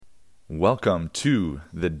Welcome to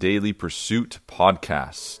the Daily Pursuit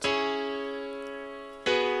Podcast.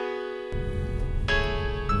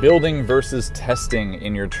 Building versus testing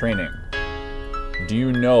in your training. Do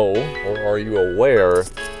you know, or are you aware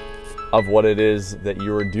of what it is that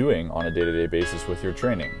you are doing on a day-to-day basis with your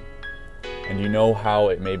training? And you know how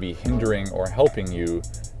it may be hindering or helping you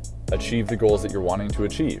achieve the goals that you're wanting to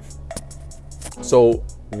achieve. So,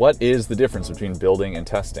 what is the difference between building and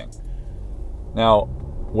testing? Now,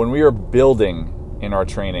 when we are building in our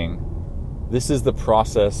training, this is the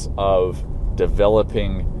process of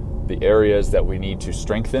developing the areas that we need to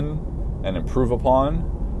strengthen and improve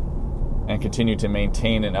upon and continue to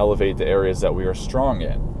maintain and elevate the areas that we are strong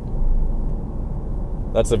in.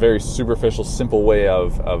 That's a very superficial, simple way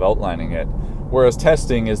of outlining it. Whereas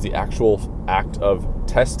testing is the actual act of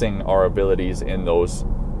testing our abilities in those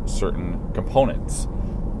certain components.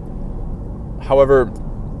 However,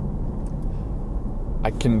 I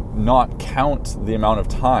cannot count the amount of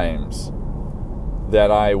times that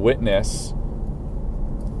I witness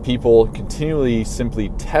people continually simply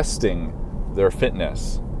testing their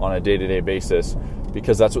fitness on a day-to-day basis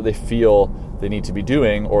because that's what they feel they need to be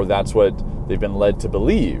doing, or that's what they've been led to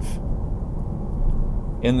believe.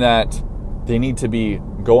 In that they need to be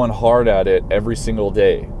going hard at it every single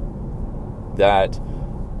day. That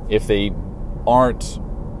if they aren't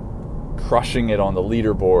crushing it on the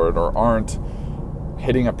leaderboard or aren't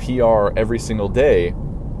hitting a PR every single day,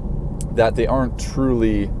 that they aren't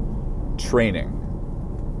truly training.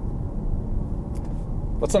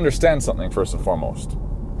 Let's understand something first and foremost.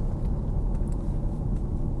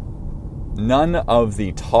 None of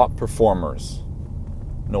the top performers,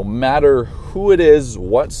 no matter who it is,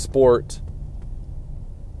 what sport,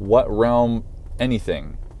 what realm,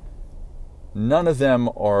 anything, none of them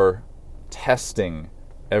are testing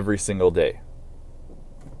every single day.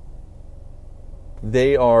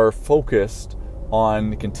 They are focused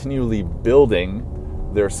on continually building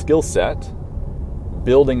their skill set,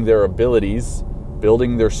 building their abilities,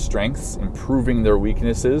 building their strengths, improving their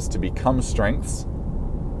weaknesses to become strengths,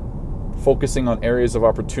 focusing on areas of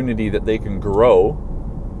opportunity that they can grow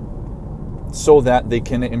so that they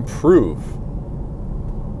can improve.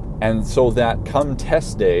 And so that come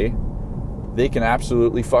test day, they can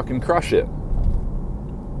absolutely fucking crush it.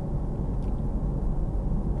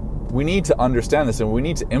 We need to understand this and we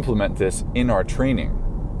need to implement this in our training.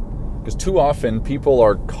 Because too often people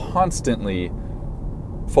are constantly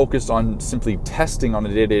focused on simply testing on a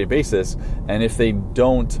day-to-day basis, and if they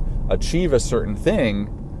don't achieve a certain thing,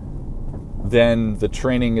 then the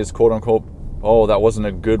training is quote unquote, oh, that wasn't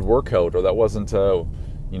a good workout, or that wasn't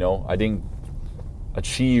I didn't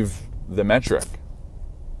achieve the metric.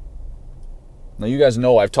 Now you guys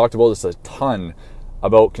know I've talked about this a ton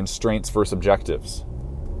about constraints versus objectives.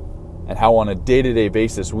 And how on a day-to-day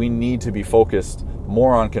basis we need to be focused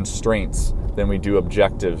more on constraints than we do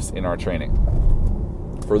objectives in our training.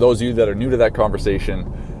 For those of you that are new to that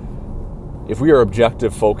conversation, if we are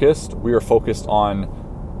objective focused, we are focused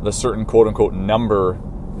on the certain quote-unquote number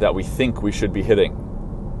that we think we should be hitting.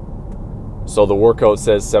 So the workout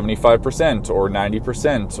says 75% or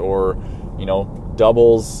 90% or,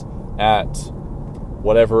 doubles at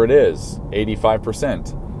whatever it is,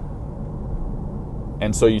 85%.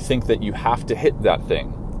 And so you think that you have to hit that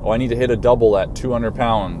thing. Oh, I need to hit a double at 200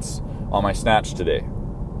 pounds on my snatch today.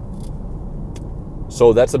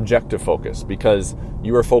 So that's objective focus because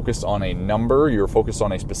you are focused on a number, you're focused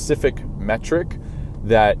on a specific metric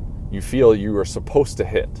that you feel you are supposed to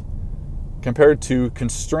hit. Compared to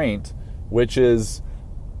constraint, which is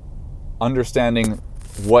understanding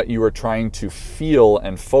what you are trying to feel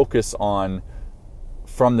and focus on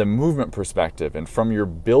from the movement perspective and from your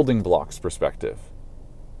building blocks perspective.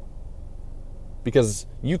 Because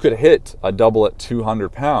you could hit a double at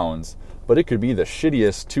 200 pounds, but it could be the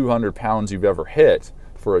shittiest 200 pounds you've ever hit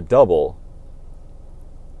for a double.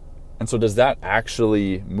 And so does that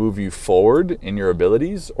actually move you forward in your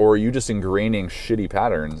abilities, or are you just ingraining shitty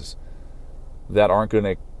patterns that aren't going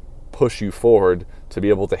to push you forward to be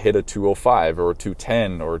able to hit a 205 or a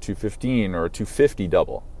 210 or a 215 or a 250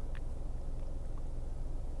 double?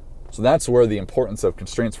 So that's where the importance of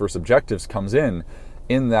constraints versus objectives comes in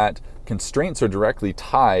that constraints are directly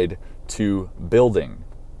tied to building.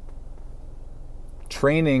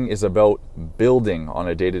 Training is about building on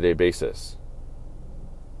a day-to-day basis.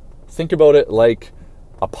 Think about it like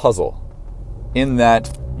a puzzle, in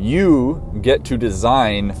that you get to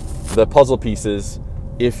design the puzzle pieces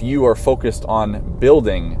if you are focused on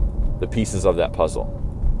building the pieces of that puzzle.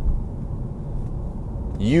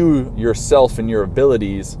 You yourself and your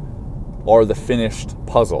abilities are the finished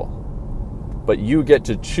puzzle. But you get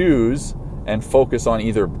to choose and focus on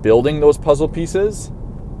either building those puzzle pieces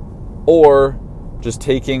or just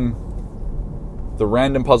taking the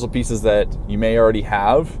random puzzle pieces that you may already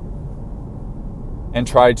have and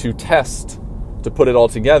try to test to put it all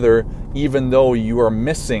together, even though you are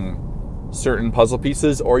missing certain puzzle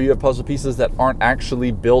pieces or you have puzzle pieces that aren't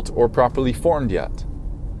actually built or properly formed yet.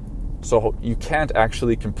 So you can't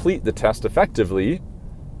actually complete the test effectively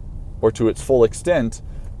or to its full extent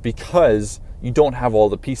because you don't have all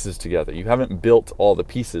the pieces together. You haven't built all the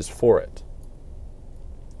pieces for it.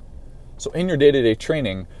 So in your day-to-day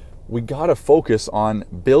training, we gotta focus on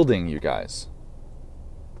building, you guys.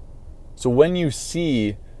 So when you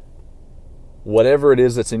see whatever it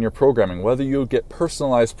is that's in your programming, whether you get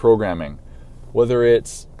personalized programming, whether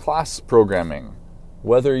it's class programming,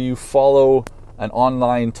 whether you follow an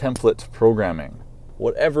online template programming,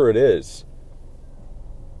 whatever it is,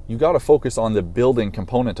 you got to focus on the building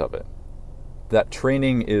component of it. That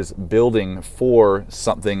training is building for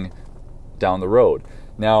something down the road.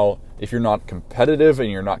 Now, if you're not competitive and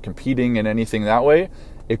you're not competing in anything that way,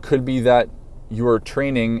 it could be that you're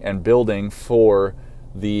training and building for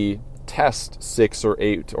the test 6 or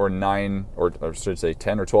 8 or 9 or should I say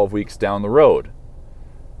 10 or 12 weeks down the road,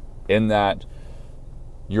 in that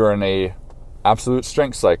you're in a absolute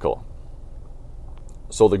strength cycle.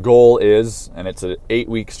 So the goal is, and it's an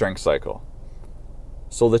 8-week strength cycle.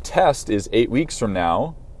 So the test is 8 weeks from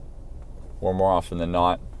now, or more often than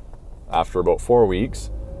not, after about 4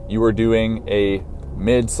 weeks, you are doing a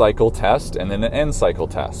mid-cycle test and then an end-cycle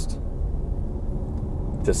test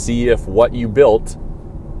to see if what you built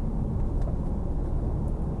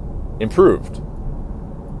improved,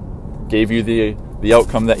 gave you the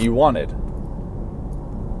outcome that you wanted.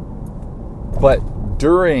 But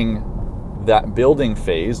during that building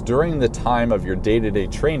phase, during the time of your day-to-day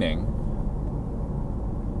training,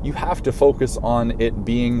 you have to focus on it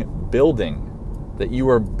being building, that you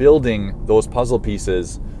are building those puzzle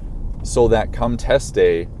pieces so that come test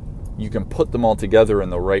day, you can put them all together in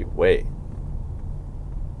the right way.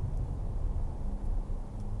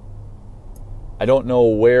 I don't know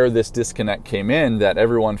where this disconnect came in, that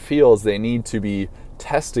everyone feels they need to be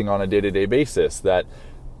testing on a day-to-day basis, that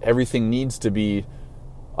everything needs to be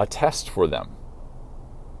a test for them.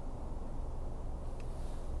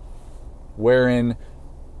 Wherein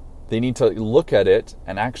they need to look at it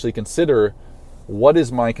and actually consider, what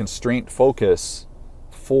is my constraint focus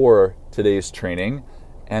for today's training,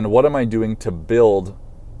 and what am I doing to build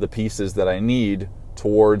the pieces that I need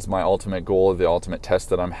towards my ultimate goal of the ultimate test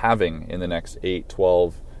that I'm having in the next 8,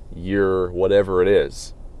 12 year, whatever it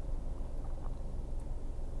is.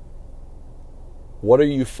 What are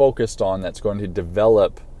you focused on that's going to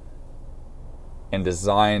develop and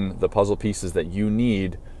design the puzzle pieces that you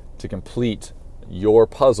need to complete your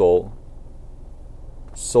puzzle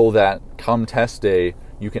so that come test day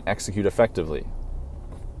you can execute effectively?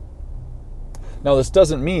 Now, this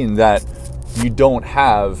doesn't mean that you don't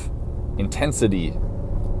have intensity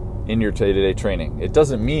in your day-to-day training. It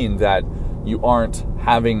doesn't mean that you aren't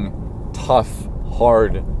having tough,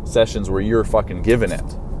 hard sessions where you're fucking giving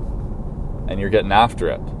it and you're getting after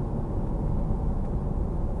it.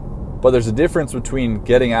 But there's a difference between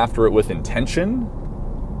getting after it with intention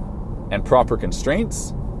and proper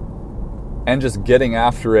constraints and just getting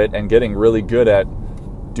after it and getting really good at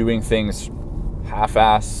doing things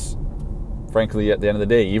half-ass, frankly, at the end of the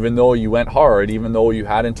day. Even though you went hard, even though you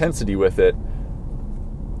had intensity with it,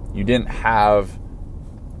 you didn't have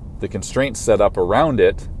the constraints set up around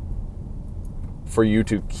it for you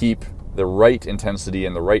to keep the right intensity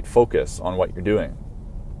and the right focus on what you're doing.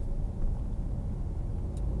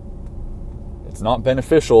 It's not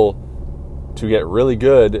beneficial to get really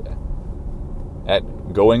good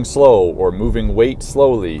at going slow or moving weight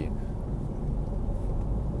slowly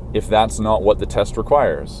if that's not what the test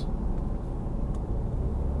requires.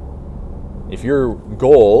 If your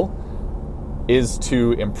goal is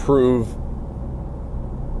to improve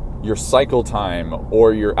your cycle time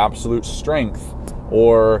or your absolute strength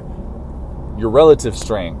or your relative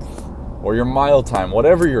strength or your mile time,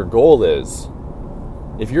 whatever your goal is,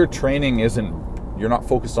 if your training you're not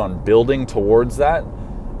focused on building towards that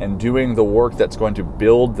and doing the work that's going to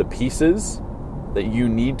build the pieces that you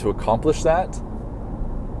need to accomplish that,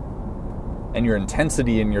 and your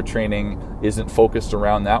intensity in your training isn't focused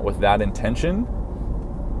around that with that intention,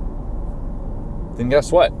 then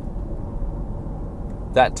guess what?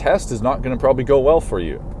 That test is not going to probably go well for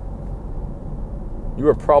you. You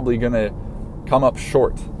are probably going to come up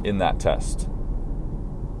short in that test.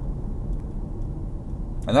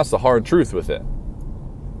 And that's the hard truth with it.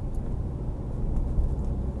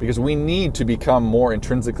 Because we need to become more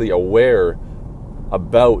intrinsically aware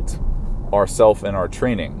about ourselves in our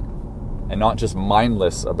training and not just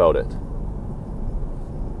mindless about it.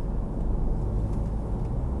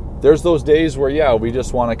 There's those days where, we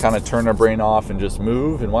just want to kind of turn our brain off and just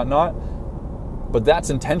move and whatnot. But that's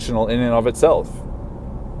intentional in and of itself.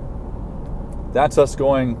 That's us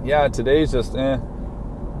going, today's just, it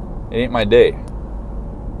ain't my day.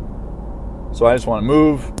 So I just want to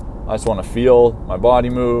move. I just want to feel my body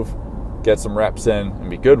move, get some reps in, and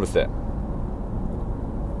be good with it.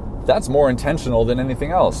 That's more intentional than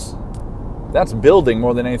anything else. That's building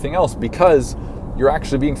more than anything else, because you're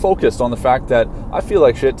actually being focused on the fact that I feel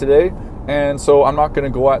like shit today, and so I'm not going to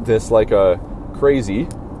go at this like a crazy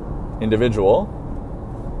individual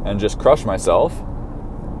and just crush myself.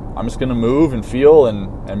 I'm just going to move and feel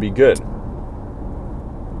and be good.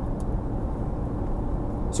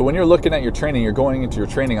 So when you're looking at your training, you're going into your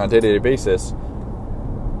training on a day-to-day basis,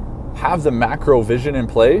 have the macro vision in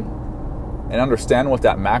play and understand what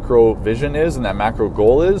that macro vision is and that macro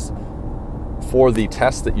goal is for the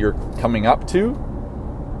test that you're coming up to,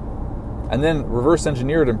 and then reverse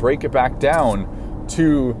engineer it and break it back down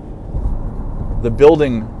to the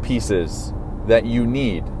building pieces that you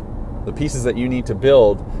need, the pieces that you need to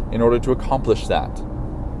build in order to accomplish that.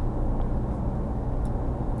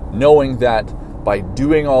 Knowing that by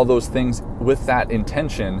doing all those things with that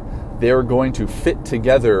intention, they're going to fit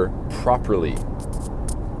together properly.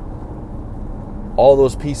 All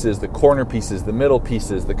those pieces, the corner pieces, the middle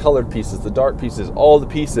pieces, the colored pieces, the dark pieces, all the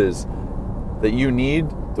pieces that you need,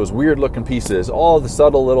 those weird looking pieces, all the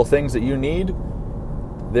subtle little things that you need,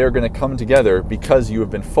 they're going to come together because you have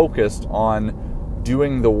been focused on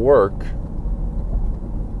doing the work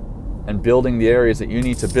and building the areas that you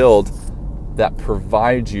need to build that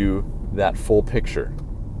provide you that full picture.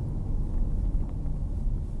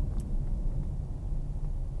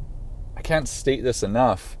 I can't state this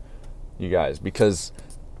enough, you guys, because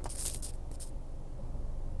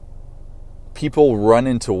people run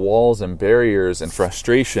into walls and barriers and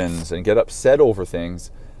frustrations and get upset over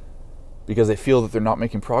things because they feel that they're not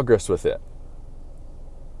making progress with it.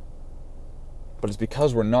 But it's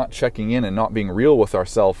because we're not checking in and not being real with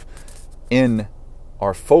ourselves in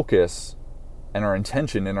our focus and our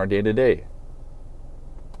intention in our day-to-day.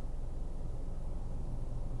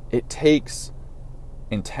 It takes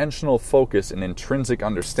intentional focus and intrinsic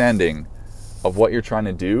understanding of what you're trying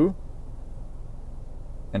to do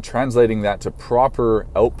and translating that to proper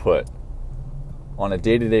output on a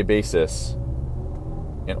day-to-day basis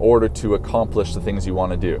in order to accomplish the things you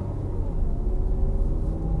want to do.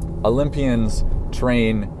 Olympians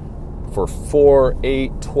train for 4,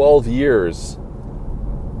 8, 12 years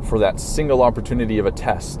for that single opportunity of a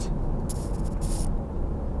test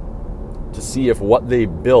to see if what they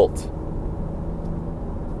built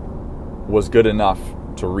was good enough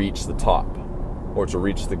to reach the top or to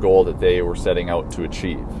reach the goal that they were setting out to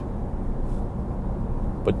achieve.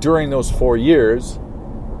 But during those 4 years,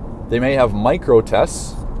 they may have micro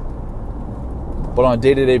tests, but on a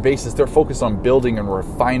day-to-day basis, they're focused on building and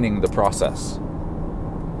refining the process.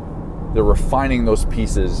 They're refining those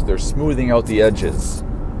pieces. They're smoothing out the edges.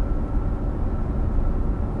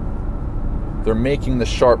 They're making the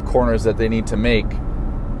sharp corners that they need to make,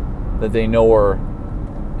 that they know are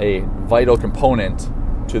a vital component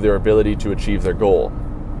to their ability to achieve their goal.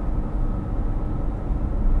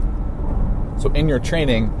 So in your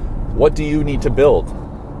training, what do you need to build?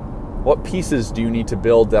 What pieces do you need to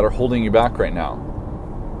build that are holding you back right now?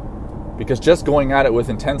 Because just going at it with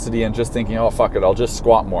intensity and just thinking, oh fuck it, I'll just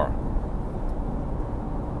squat more,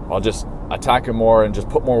 I'll just attack it more and just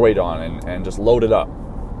put more weight on and just load it up,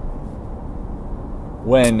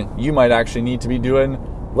 when you might actually need to be doing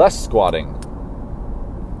less squatting.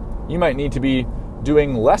 You might need to be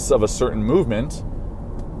doing less of a certain movement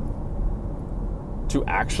to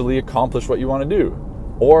actually accomplish what you want to do.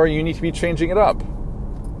 Or you need to be changing it up.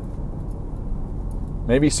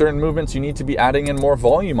 Maybe certain movements you need to be adding in more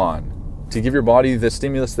volume on to give your body the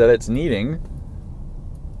stimulus that it's needing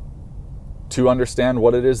to understand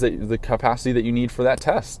what it is, that the capacity that you need for that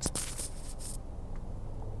test.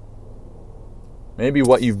 Maybe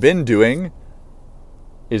what you've been doing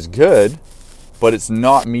is good, but it's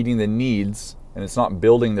not meeting the needs and it's not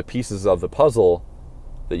building the pieces of the puzzle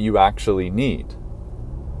that you actually need.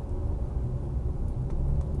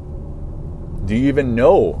 Do you even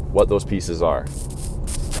know what those pieces are?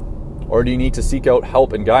 Or do you need to seek out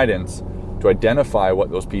help and guidance to identify what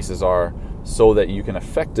those pieces are so that you can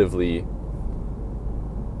effectively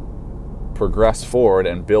progress forward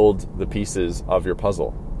and build the pieces of your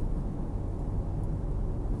puzzle?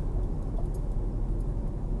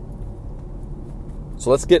 So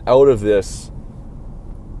let's get out of this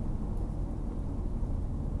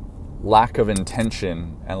lack of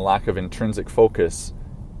intention and lack of intrinsic focus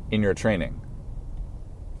in your training.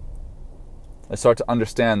 I start to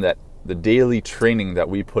understand that the daily training that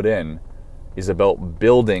we put in is about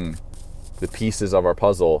building the pieces of our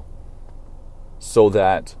puzzle so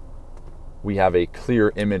that we have a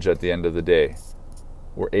clear image at the end of the day.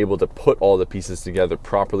 We're able to put all the pieces together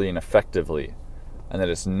properly and effectively, and that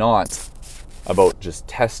it's not about just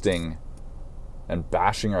testing and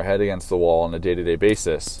bashing our head against the wall on a day-to-day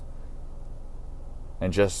basis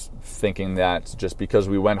and just thinking that just because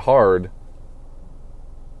we went hard,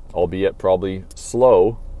 albeit probably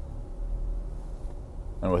slow,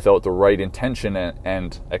 and without the right intention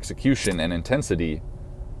and execution and intensity,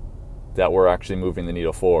 that we're actually moving the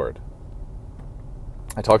needle forward.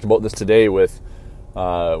 I talked about this today with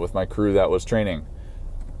my crew that was training,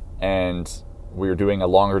 and we were doing a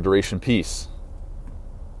longer duration piece.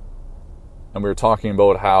 And we were talking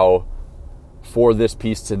about how for this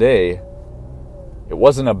piece today, it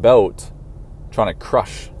wasn't about trying to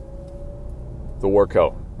crush the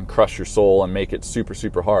workout and crush your soul and make it super,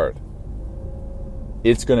 super hard.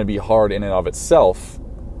 It's going to be hard in and of itself,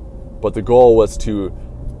 but the goal was to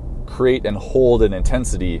create and hold an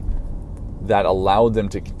intensity that allowed them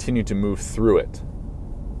to continue to move through it.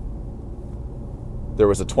 There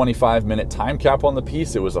was a 25-minute time cap on the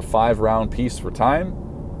piece. It was a 5-round piece for time.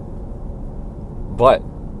 But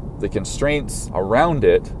the constraints around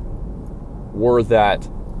it were that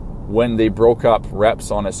when they broke up reps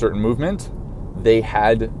on a certain movement, they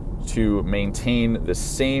had to maintain the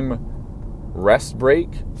same rest break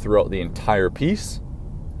throughout the entire piece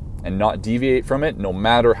and not deviate from it, no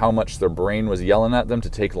matter how much their brain was yelling at them to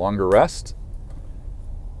take longer rest.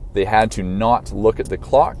 They had to not look at the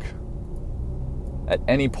clock at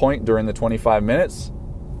any point during the 25 minutes.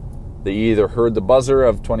 They either heard the buzzer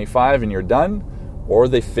of 25 and you're done, or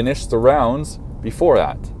they finished the rounds before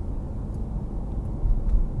that.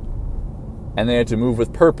 And they had to move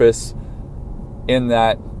with purpose in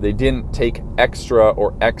that they didn't take extra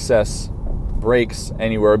or excess breaks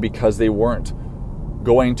anywhere because they weren't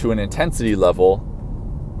going to an intensity level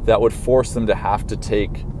that would force them to have to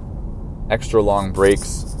take extra long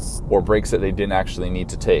breaks or breaks that they didn't actually need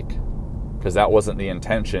to take, because that wasn't the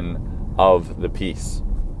intention of the piece.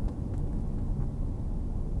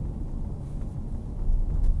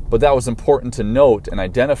 But that was important to note and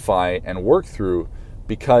identify and work through,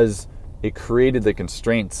 because it created the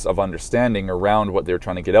constraints of understanding around what they were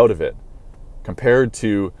trying to get out of it, compared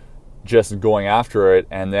to just going after it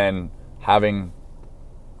and then having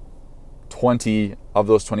 20 of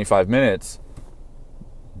those 25 minutes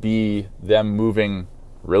be them moving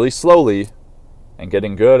really slowly and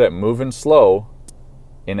getting good at moving slow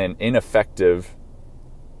in an ineffective,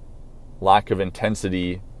 lack of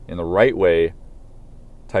intensity in the right way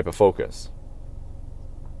type of focus.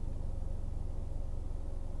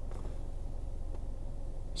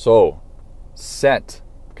 So, set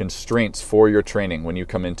constraints for your training when you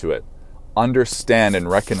come into it. Understand and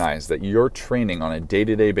recognize that your training on a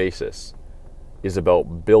day-to-day basis is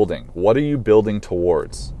about building. What are you building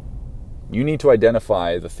towards? You need to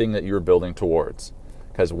identify the thing that you're building towards.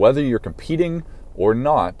 Because whether you're competing or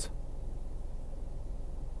not,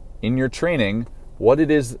 in your training, what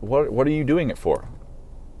are you doing it for?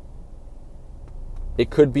 It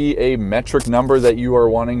could be a metric number that you are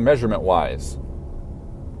wanting measurement-wise.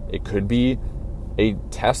 It could be a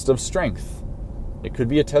test of strength. It could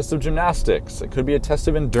be a test of gymnastics. It could be a test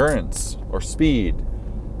of endurance or speed.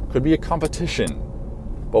 It could be a competition.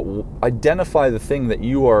 But identify the thing that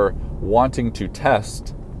you are wanting to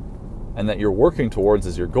test and that you're working towards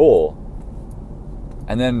as your goal,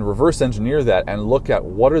 and then reverse engineer that and look at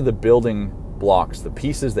what are the building blocks, the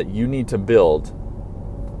pieces that you need to build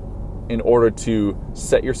in order to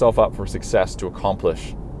set yourself up for success to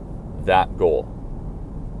accomplish that goal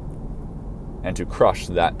and to crush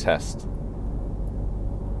that test.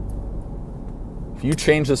 If you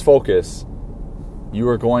change this focus, you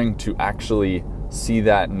are going to actually see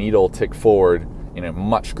that needle tick forward in a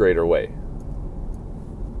much greater way.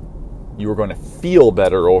 You are going to feel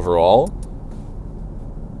better overall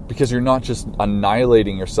because you're not just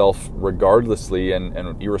annihilating yourself regardlessly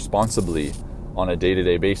and irresponsibly on a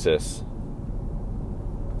day-to-day basis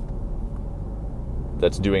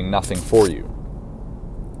that's doing nothing for you.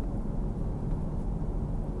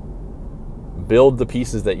 Build the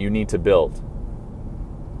pieces that you need to build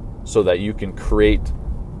so that you can create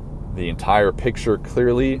the entire picture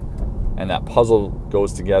clearly and that puzzle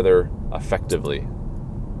goes together effectively.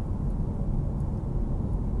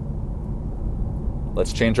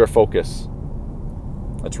 Let's change our focus.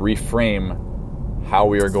 Let's reframe how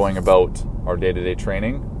we are going about our day-to-day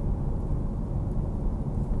training.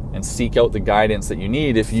 and seek out the guidance that you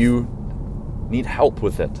need if you need help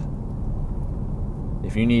with it.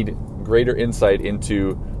 If you need greater insight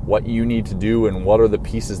into what you need to do and what are the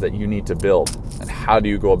pieces that you need to build and how do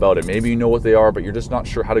you go about it. Maybe you know what they are, but you're just not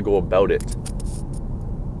sure how to go about it.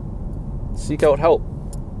 Seek out help.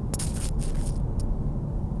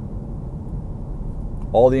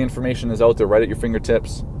 All the information is out there right at your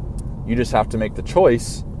fingertips. You just have to make the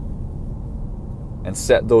choice and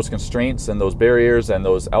set those constraints and those barriers and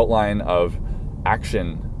those outline of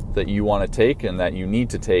action that you want to take and that you need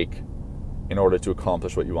to take in order to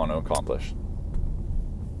accomplish what you want to accomplish.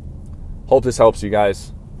 Hope this helps you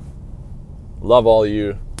guys. Love all of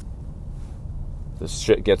you. This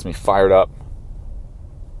shit gets me fired up.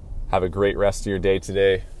 Have a great rest of your day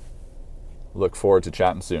today. Look forward to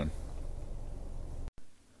chatting soon.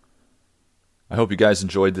 I hope you guys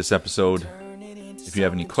enjoyed this episode. If you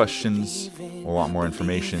have any questions or want more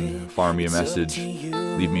information, fire me a message,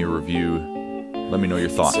 leave me a review, let me know your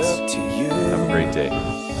thoughts. Have a great day.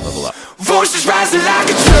 Level up. Voices rising like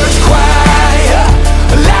a church choir,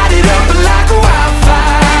 light it up like a wild